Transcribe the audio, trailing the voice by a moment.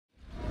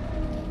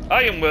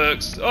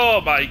Ironworks.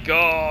 Oh my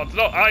god,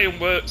 not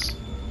Ironworks.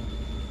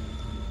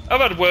 I've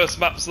had worse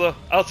maps though.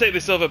 I'll take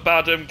this over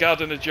Badham,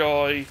 Garden of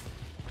Joy,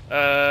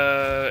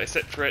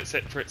 etc,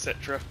 etc,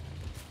 etc.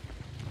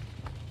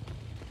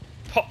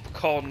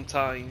 Popcorn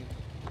time.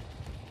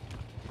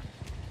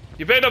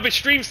 You better not be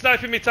stream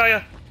sniping me,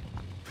 Tyah.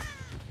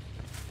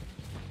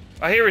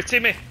 I hear a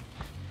Timmy.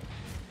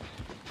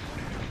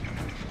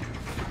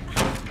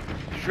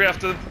 Straight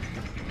after them.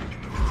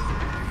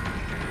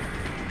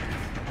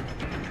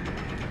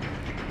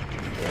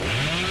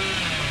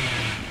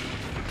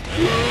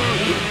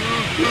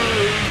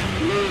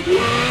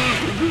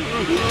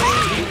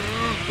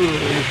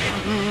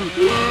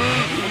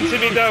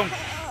 Timmy down.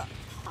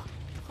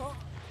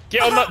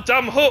 Get on that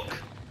damn hook.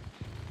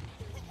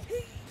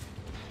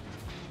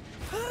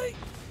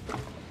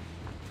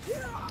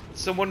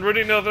 Someone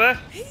running over there.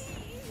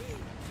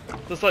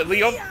 Looks like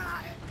Leon.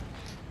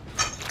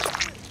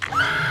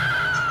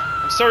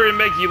 I'm sorry,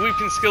 Meg, your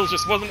looping skills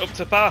just wasn't up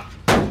to par.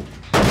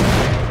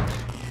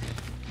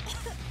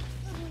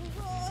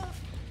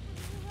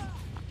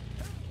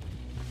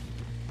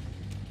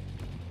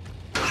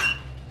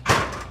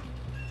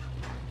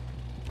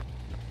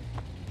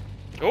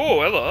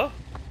 Oh, hello.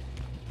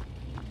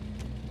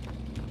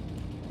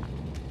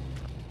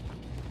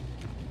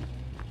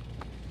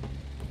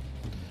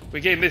 We're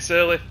getting this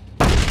early.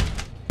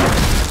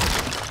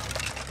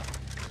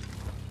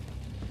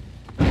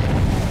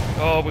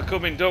 Oh, we're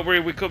coming. Don't worry,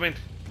 we're coming.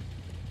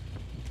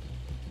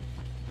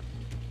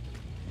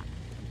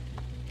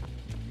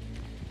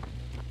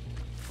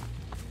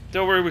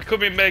 Don't worry, we're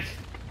coming, Meg.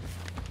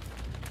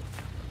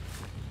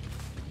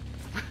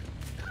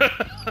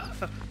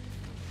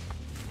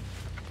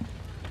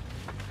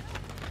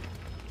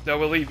 No,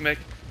 we'll leave, Meg.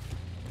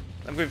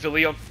 I'm going for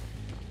Leon.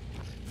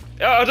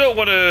 I don't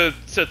want to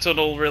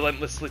tunnel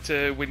relentlessly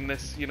to win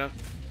this, you know.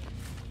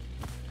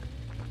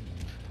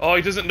 Oh,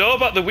 he doesn't know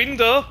about the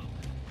window.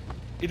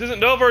 He doesn't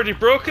know I've already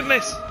broken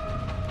this.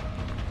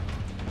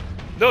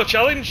 No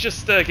challenge,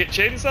 just get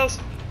chainsaws.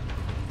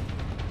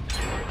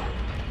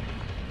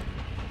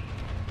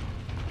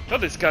 God,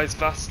 this guy's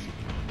fast.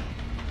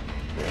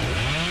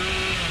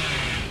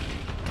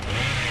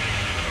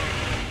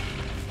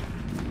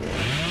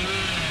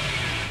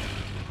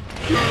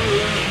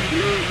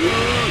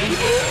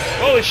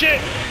 Holy shit!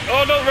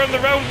 Oh no, we're on the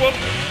round one.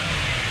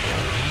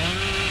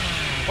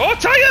 Oh,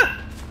 Tyah!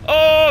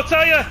 Oh,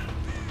 Tyah!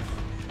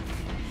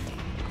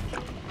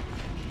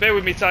 Bear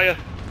with me, Tyah.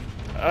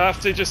 I have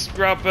to just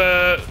grab...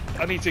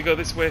 I need to go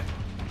this way.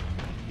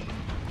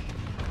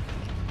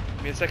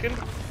 Give me a second.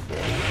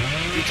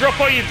 You drop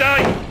or you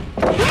die!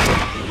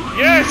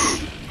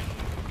 Yes!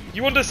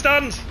 You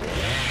understand?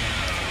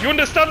 You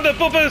understand the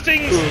bubba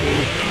things?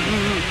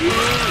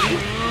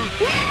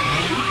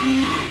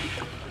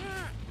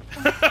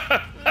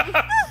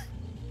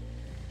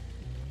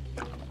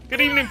 Good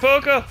evening,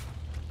 Poker.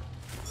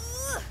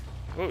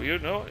 Oh, you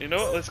know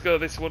what? Let's go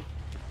this one.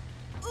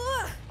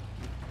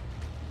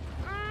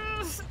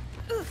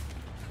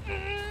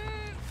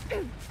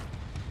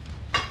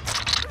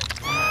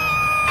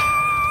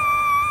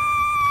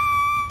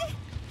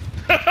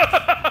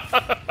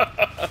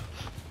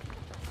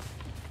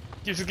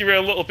 Just give you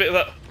a little bit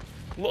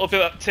of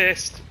that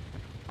taste.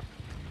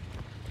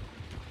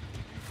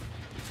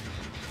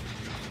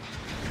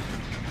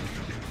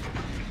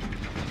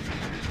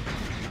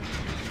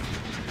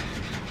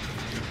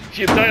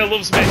 Tyah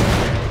loves me.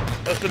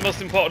 That's the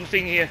most important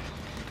thing here.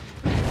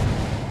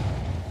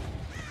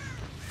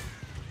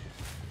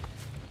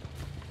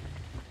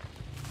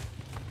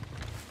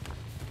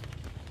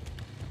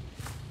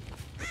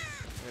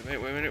 Wait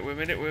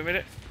a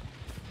minute.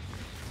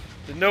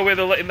 There's no way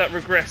they're letting that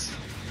regress.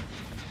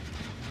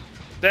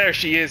 There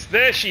she is.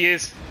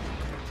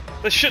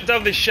 Let's shut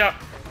down this chat.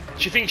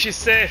 She thinks she's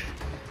safe.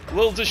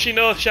 Little does she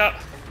know, chat.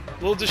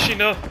 Little does she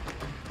know.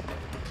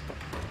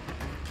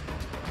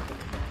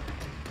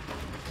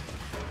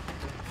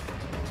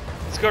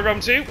 Let's go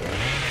round two.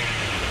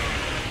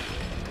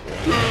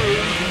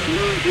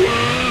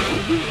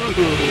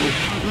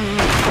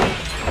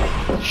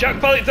 Shack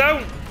pallet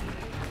down.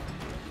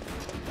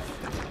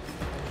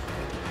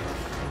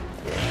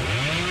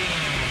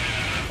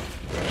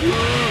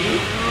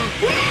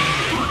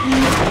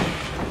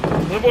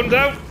 Another one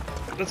down.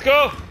 Let's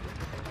go.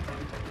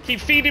 Keep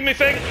feeding me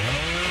thing.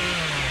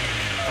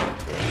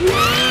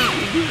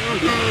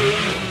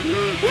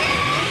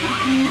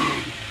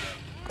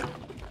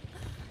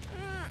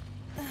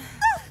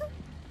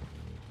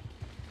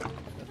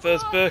 The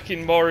first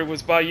Birkin Mori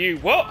was by you.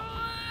 What?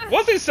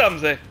 Was it,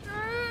 Samsey?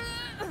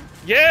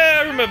 Yeah,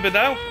 I remember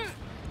now.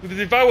 With the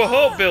Devour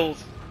Hope build.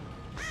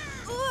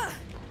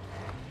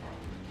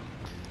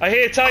 I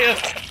hear Tyah.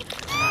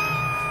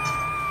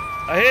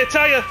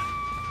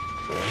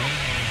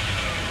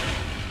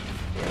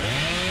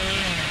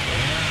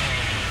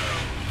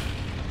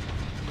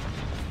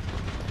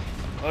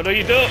 Oh no,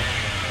 you don't.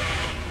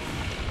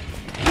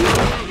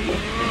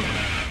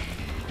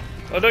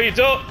 Oh no, you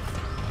don't.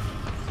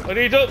 Oh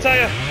no, you don't,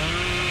 Tyah.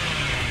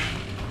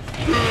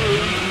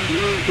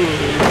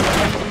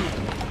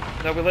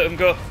 Now we let them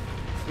go.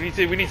 We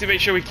need to make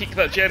sure we kick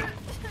that gen.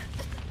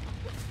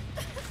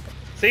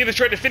 See, they're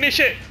trying to finish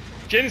it.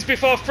 Gens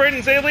before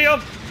friends, eh,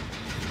 Leon?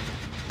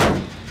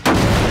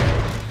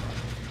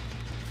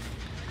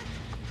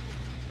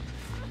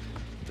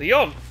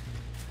 Leon?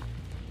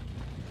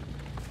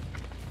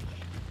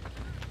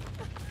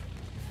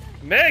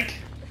 Meg?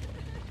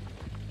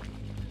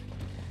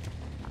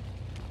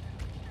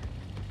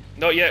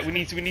 Not yet. We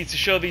need to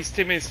show these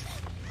Timmies.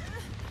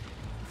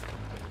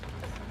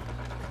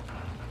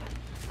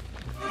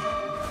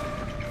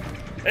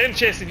 I am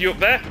chasing you up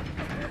there.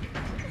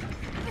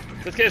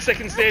 Let's get a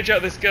second stage out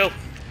of this girl.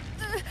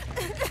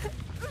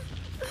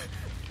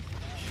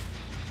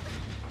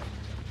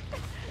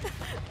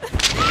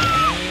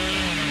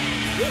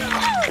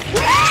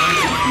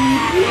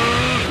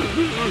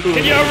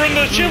 Can you outrun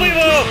the chili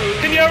though?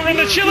 Can you outrun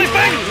the chili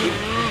thing?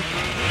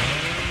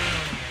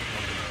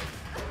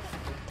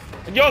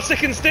 And your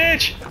second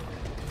stage,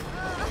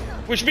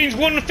 which means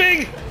one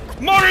thing: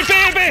 Mori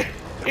baby!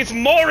 It's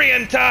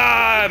Morian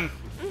time!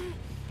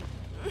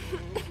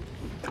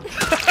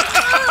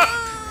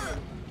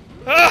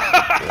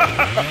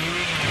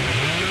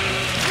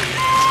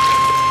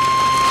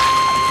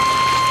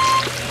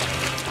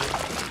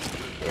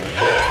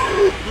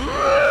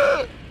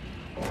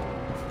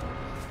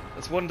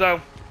 That's one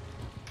down.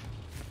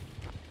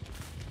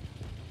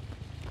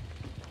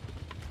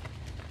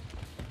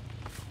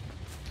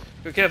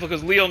 Be careful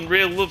because Leon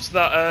really loves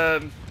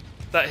that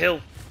that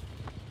hill.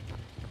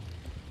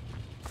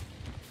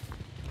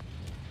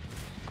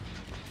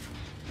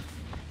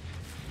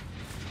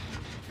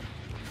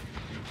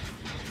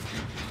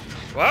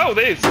 Wow,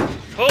 this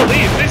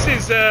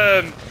is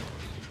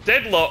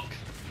deadlock.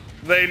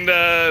 Then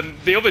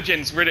the other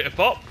gen's ready to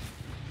pop.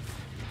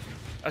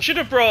 I should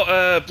have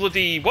brought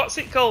bloody what's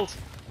it called?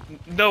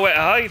 Nowhere to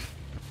hide.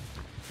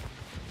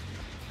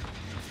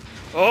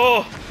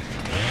 Oh,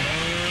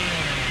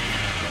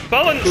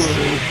 balance.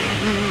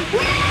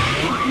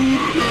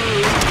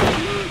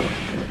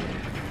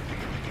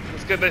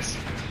 Let's get this.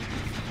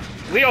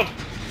 Leon,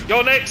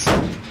 you're next.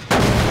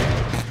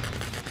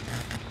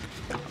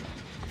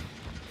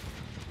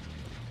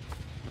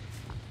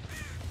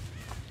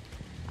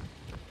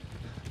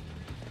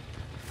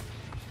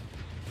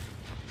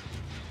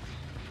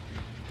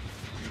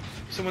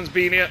 Someone's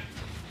been here.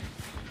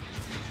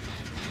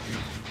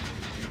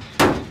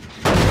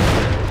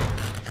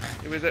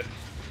 Who is it?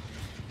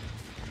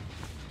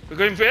 We're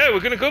going for you. We're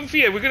gonna come for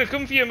you. We're gonna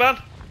come for you, man.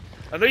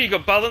 I know you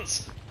got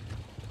balance.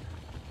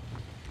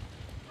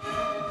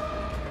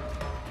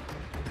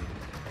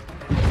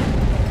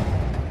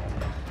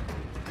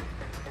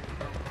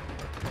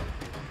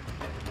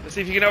 Let's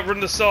see if you can outrun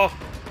the saw.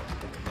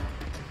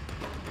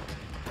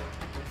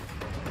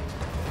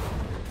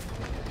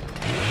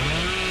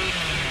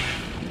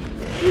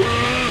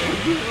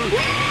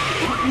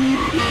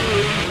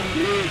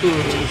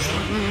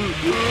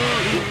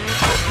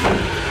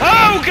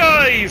 Oh,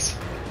 guys!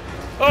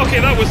 Okay,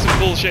 that was some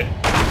bullshit.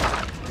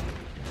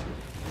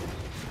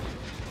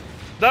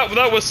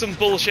 That was some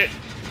bullshit.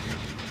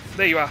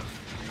 There you are.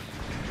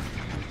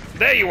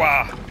 There you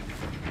are.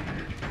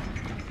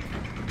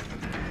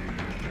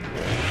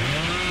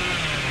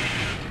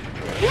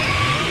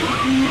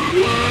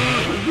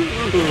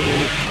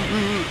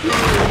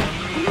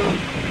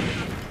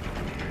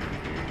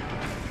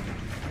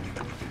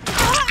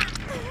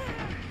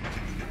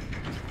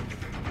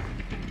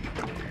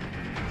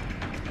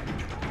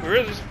 Where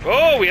is this?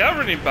 Oh, we are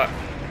running back.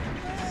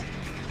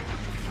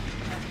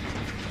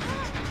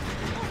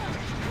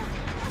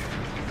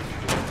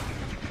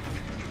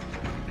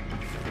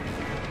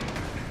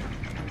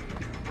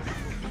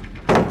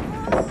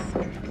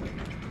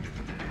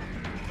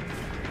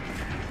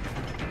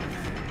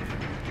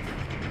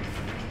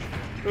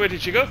 Where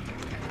did she go?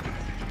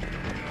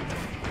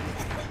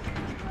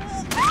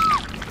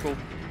 Cool.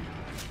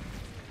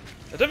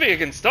 I don't think I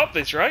can stop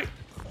this, right?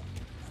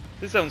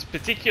 This sounds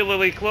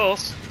particularly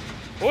close.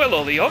 Oh,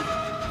 hello, Leon.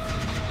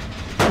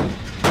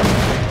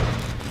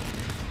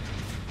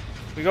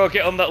 We gotta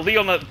get on that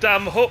Leon, that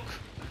damn hook.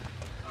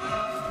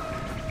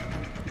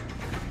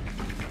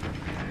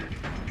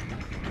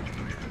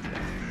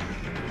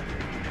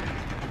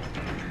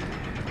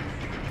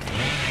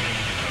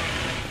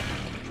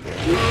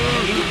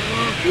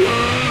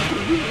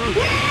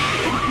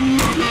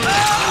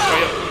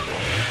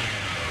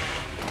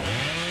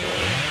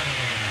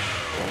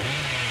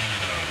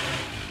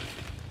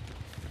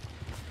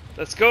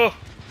 Let's go.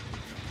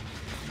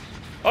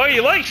 Oh,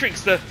 you like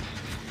Trickster?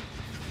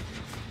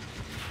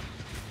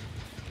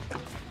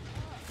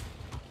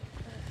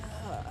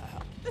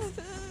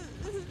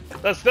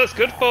 That's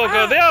good,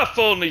 Fogo. They are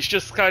fun. It's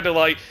just kind of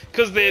like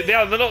because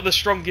they're not the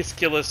strongest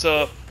killer,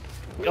 so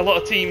a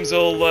lot of teams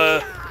will.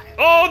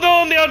 Oh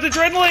no! They have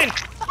adrenaline.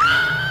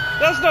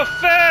 That's not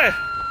fair.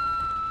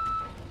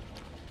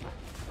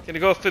 Gonna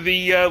go for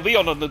the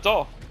Leon on the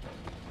door.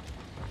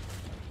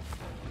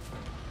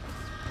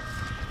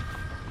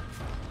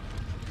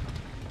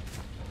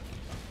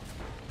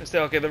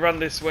 Okay, they ran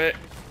this way.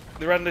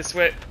 They ran this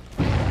way.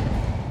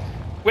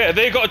 Wait, have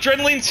they got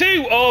adrenaline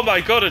too? Oh my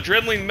god,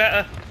 adrenaline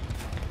meta.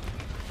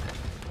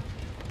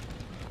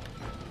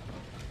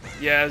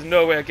 Yeah, there's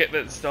no way I get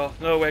that door.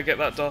 No way I get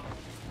that door.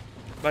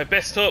 My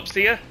best hopes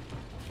here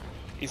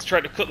is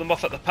trying to cut them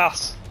off at the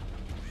pass.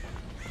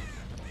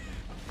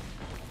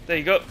 There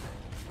you go.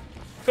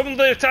 Come on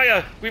there,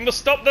 Tyah. We must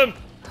stop them.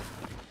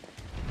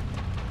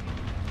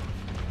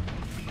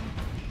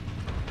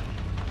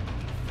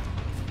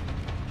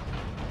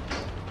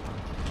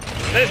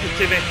 There's the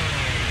Timmy.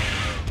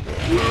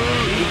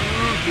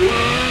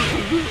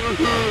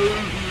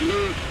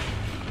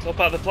 It's all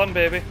part of the plan,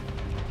 baby.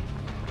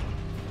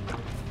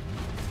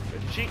 Where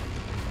did she?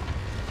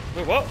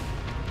 Wait, what?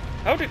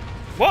 How did...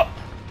 What?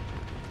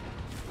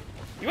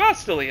 You are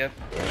still here.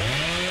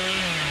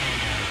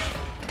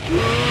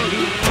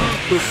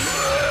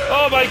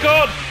 Oh my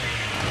god!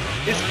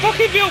 It's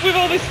fucking me up with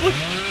all this...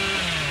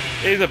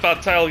 He's a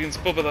bad tile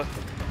against Bubba though.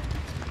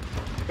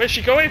 Where's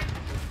she going?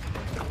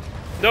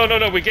 No, no,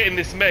 no, we're getting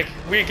this Meg.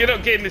 We're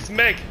not getting this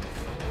Meg.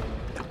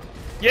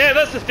 Yeah,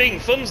 that's the thing.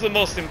 Fun's the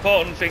most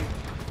important thing.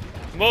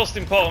 Most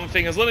important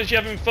thing. As long as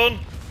you're having fun,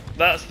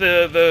 that's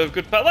the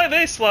good part. Like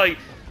this, like,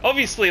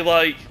 obviously,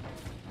 like,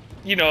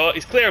 you know,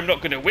 it's clear I'm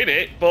not going to win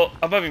it, but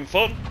I'm having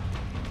fun.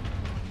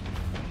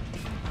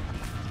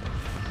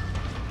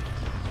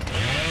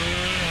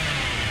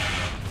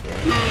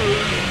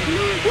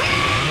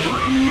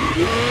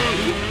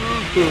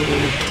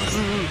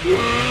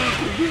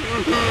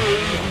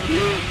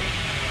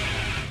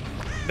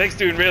 Meg's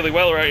doing really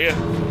well right here.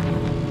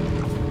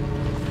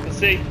 Let's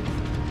see.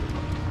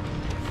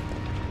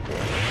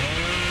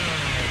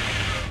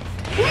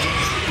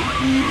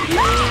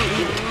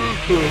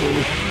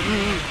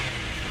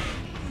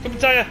 Come on,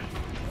 Tyah.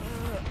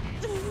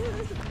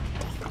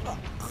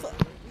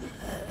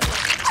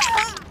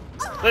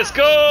 Let's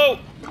go!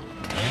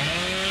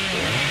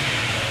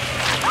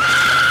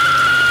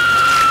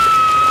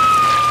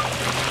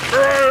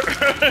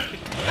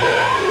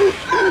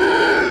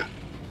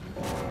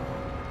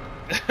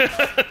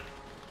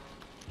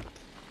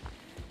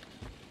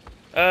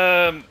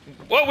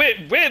 What?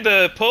 Wait,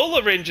 the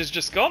polar ranger's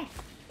just gone.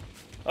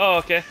 Oh,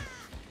 okay.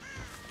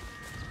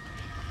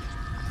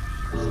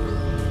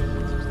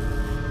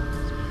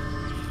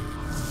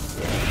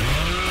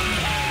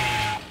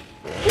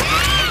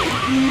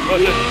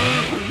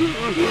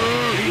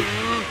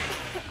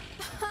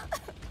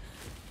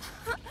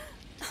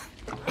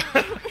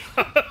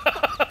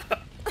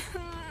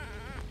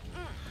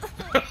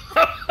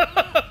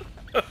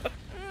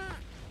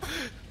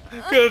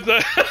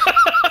 Good.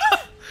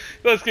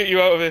 Let's get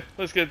you out of here.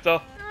 Let's get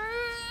Doll.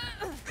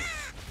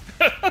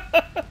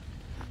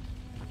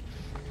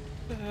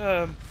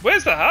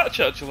 Where's the hatch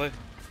actually?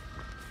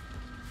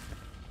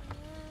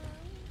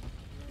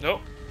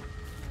 Nope.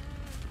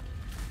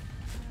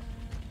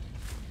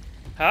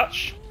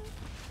 Hatch.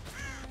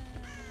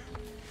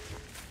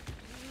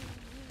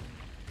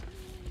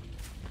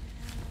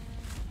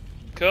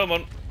 Come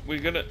on, we're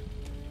gonna...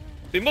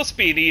 There must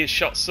be an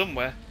earshot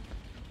somewhere.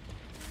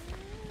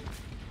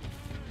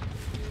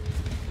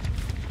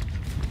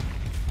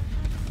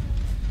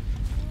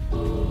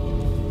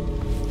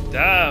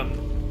 Damn.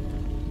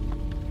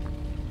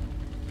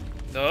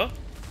 No?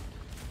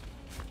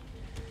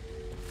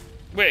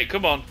 Wait,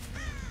 come on.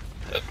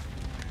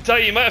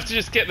 Tyah, you might have to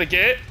just get the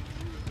gate,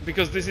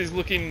 because this is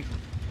looking...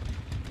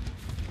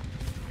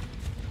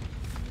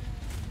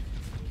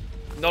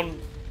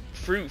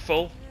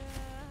 non-fruitful.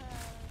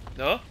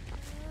 No?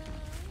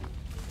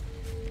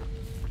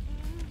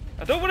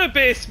 I don't want a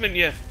basement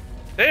yet.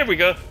 There we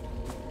go.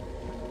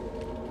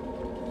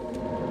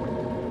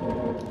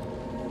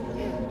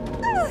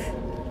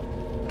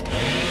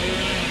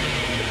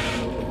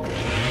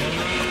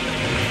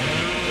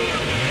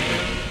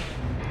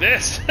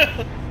 Yes!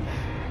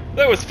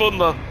 That was fun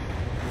though.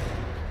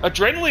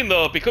 Adrenaline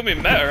though, becoming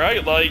meta,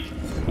 right? Like,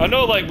 I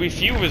know like we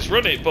few of us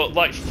run it, but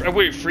like,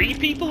 wait, 3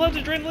 people had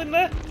adrenaline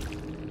there?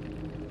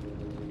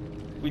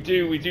 We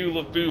do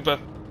love Booba.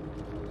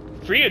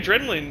 3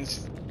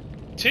 adrenalines.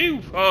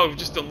 2? Oh, we've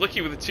just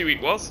unlucky with the 2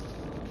 it was.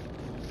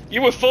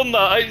 You were fun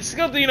though. It's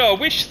got, you know, I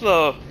wish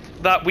though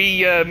that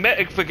we met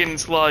up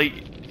against like,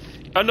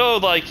 I know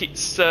like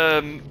it's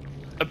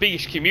a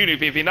biggish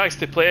community, it'd be nice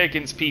to play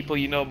against people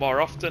you know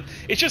more often.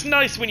 It's just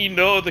nice when you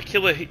know the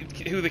killer,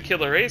 who the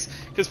killer is,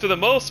 because for the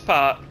most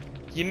part,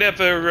 you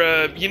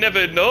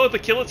never know the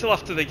killer till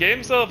after the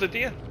game's over, do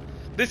you?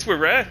 This were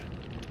rare.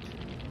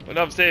 But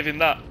I'm saving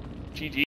that. GG.